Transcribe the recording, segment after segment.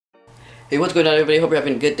Hey, what's going on, everybody? Hope you're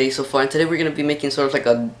having a good day so far. And today we're going to be making sort of like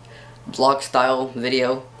a vlog style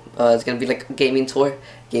video. It's going to be like a gaming tour,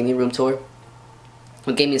 gaming room tour,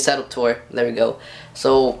 a gaming setup tour. There we go.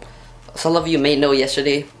 So some of you may know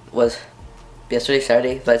yesterday,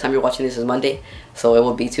 Saturday. By the time you're watching this is Monday, so it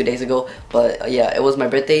will be 2 days ago. But yeah, it was my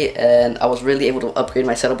birthday and I was really able to upgrade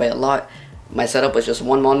my setup by a lot. My setup was just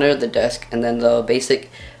one monitor, the desk, and then the basic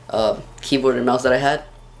keyboard and mouse that I had.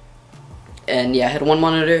 And yeah, I had one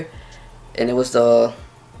monitor, and it was a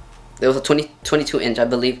 22 inch, I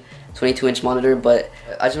believe, 22-inch monitor. But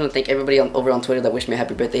I just want to thank everybody over on Twitter that wished me a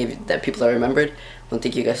happy birthday, that people that remembered. I want to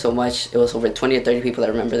thank you guys so much. It was over 20 or 30 people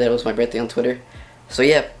that remembered that it was my birthday on Twitter. So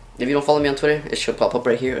yeah, if you don't follow me on Twitter, it should pop up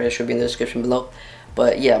right here, or it should be in the description below.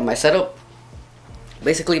 But yeah, my setup,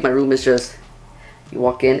 basically my room is just, you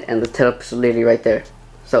walk in and the setup is literally right there.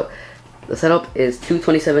 So the setup is two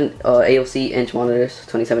 27 AOC inch monitors,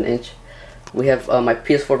 27 inch. We have my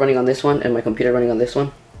PS4 running on this one and my computer running on this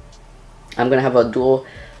one. I'm gonna have a dual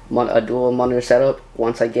monitor setup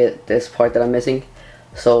once I get this part that I'm missing.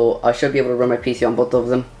 So I should be able to run my PC on both of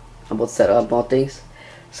them, on both things.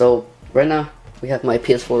 So right now we have my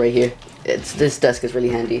PS4 right here. This desk is really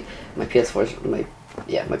handy. My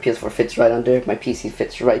PS4 fits right under. My PC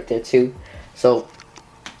fits right there too. So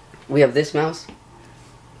we have this mouse.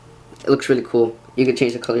 It looks really cool. You can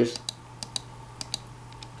change the colors.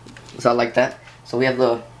 So I like that. So we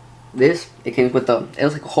have this. It came with it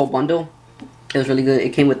was like a whole bundle. It was really good. It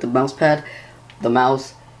came with the mouse pad, the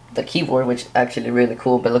mouse, the keyboard, which actually really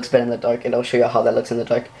cool, but looks better in the dark, and I'll show you how that looks in the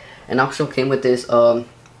dark. And also came with this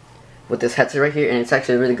headset right here, and it's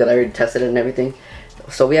actually really good. I already tested it and everything.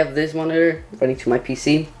 So we have this monitor running to my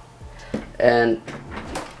PC, and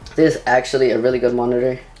this is actually a really good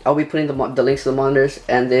monitor. I'll be putting the links to the monitors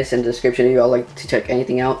and this in the description if you all like to check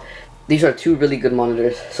anything out. These are two really good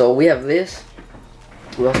monitors. So we have this.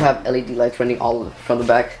 We also have LED lights running all from the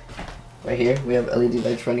back. Right here, we have LED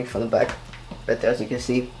lights running from the back. Right there, as you can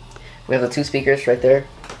see. We have the two speakers right there.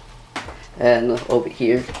 And over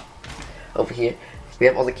here, we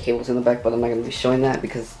have all the cables in the back, but I'm not going to be showing that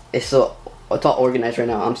because it's all organized right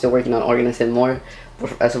now. I'm still working on organizing more.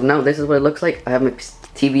 But as of now, this is what it looks like. I have my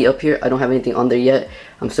TV up here. I don't have anything on there yet.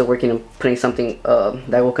 I'm still working on putting something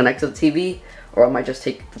that will connect to the TV. Or I might just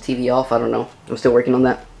take the TV off, I don't know. I'm still working on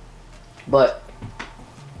that. But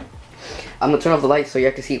I'm gonna turn off the lights so you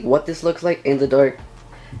can see what this looks like in the dark.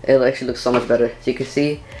 It actually looks so much better. So you can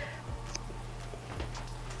see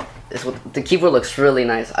the keyboard looks really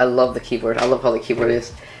nice. I love the keyboard. I love how the keyboard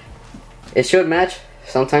is. It should match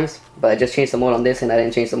sometimes, but I just changed the mode on this and I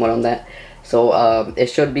didn't change the mode on that. So it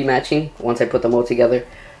should be matching once I put the mode together.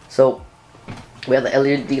 So we have the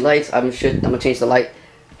LED lights. I'm gonna change the light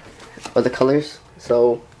or the colors.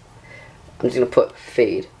 So I'm just gonna put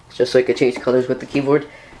fade just so I can change colors with the keyboard.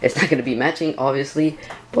 It's not gonna be matching, obviously,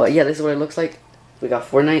 but yeah, this is what it looks like. We got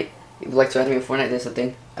Fortnite. If you'd like to add me in Fortnite, this is the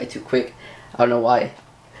thing. I too quick. I don't know why.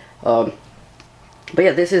 But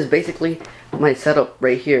yeah, this is basically my setup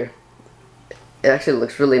right here. It actually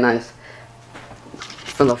looks really nice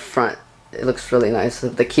from the front. It looks really nice.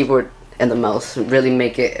 The keyboard and the mouse really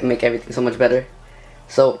make everything so much better.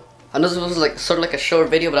 So I know this was like sort of like a short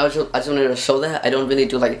video, but I just wanted to show that. I don't really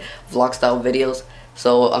do like vlog style videos,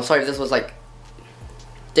 so I'm sorry if this was like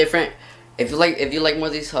different. If you like more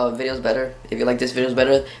of these videos better, if you like this videos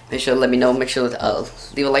better, make sure to let me know. Make sure to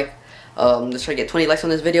leave a like. Let's try to get 20 likes on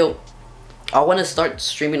this video. I want to start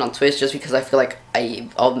streaming on Twitch just because I feel like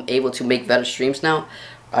I'm able to make better streams now.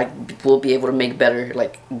 I will be able to make better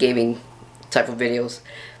like gaming type of videos.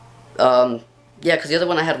 Yeah, because the other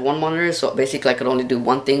one I had one monitor, so basically I could only do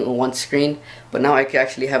one thing on one screen. But now I can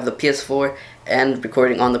actually have the PS4 and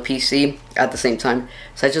recording on the PC at the same time.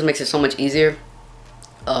 So it just makes it so much easier.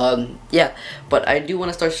 Yeah, but I do want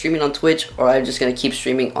to start streaming on Twitch, or I'm just going to keep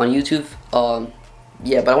streaming on YouTube.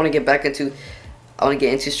 Yeah, but I want to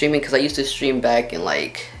get into streaming because I used to stream back in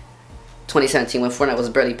like 2017 when Fortnite was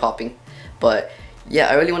barely popping. But yeah,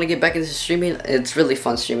 I really want to get back into streaming. It's really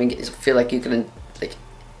fun streaming. I feel like you can like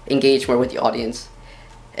engage more with the audience.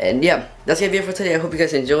 And yeah, that's the video for today. I hope you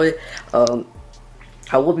guys enjoyed.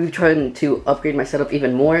 I will be trying to upgrade my setup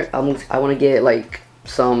even more. I want to get like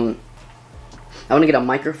I want to get a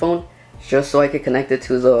microphone just so I could connect it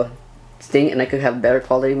to the thing and I could have better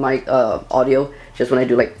quality mic audio just when I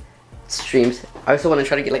do like streams. I also want to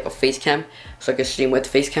try to get like a face cam so I can stream with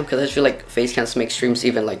face cam, because I just feel like face cams make streams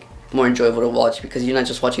even like more enjoyable to watch, because you're not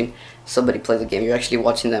just watching somebody play the game, you're actually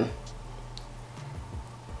watching them.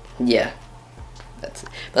 Yeah, that's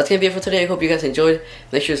gonna be it for today. I hope you guys enjoyed.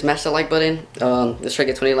 Make sure to smash the like button. Let's try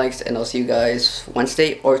to get 20 likes, and I'll see you guys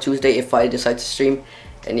Wednesday or Tuesday if I decide to stream.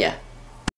 And yeah.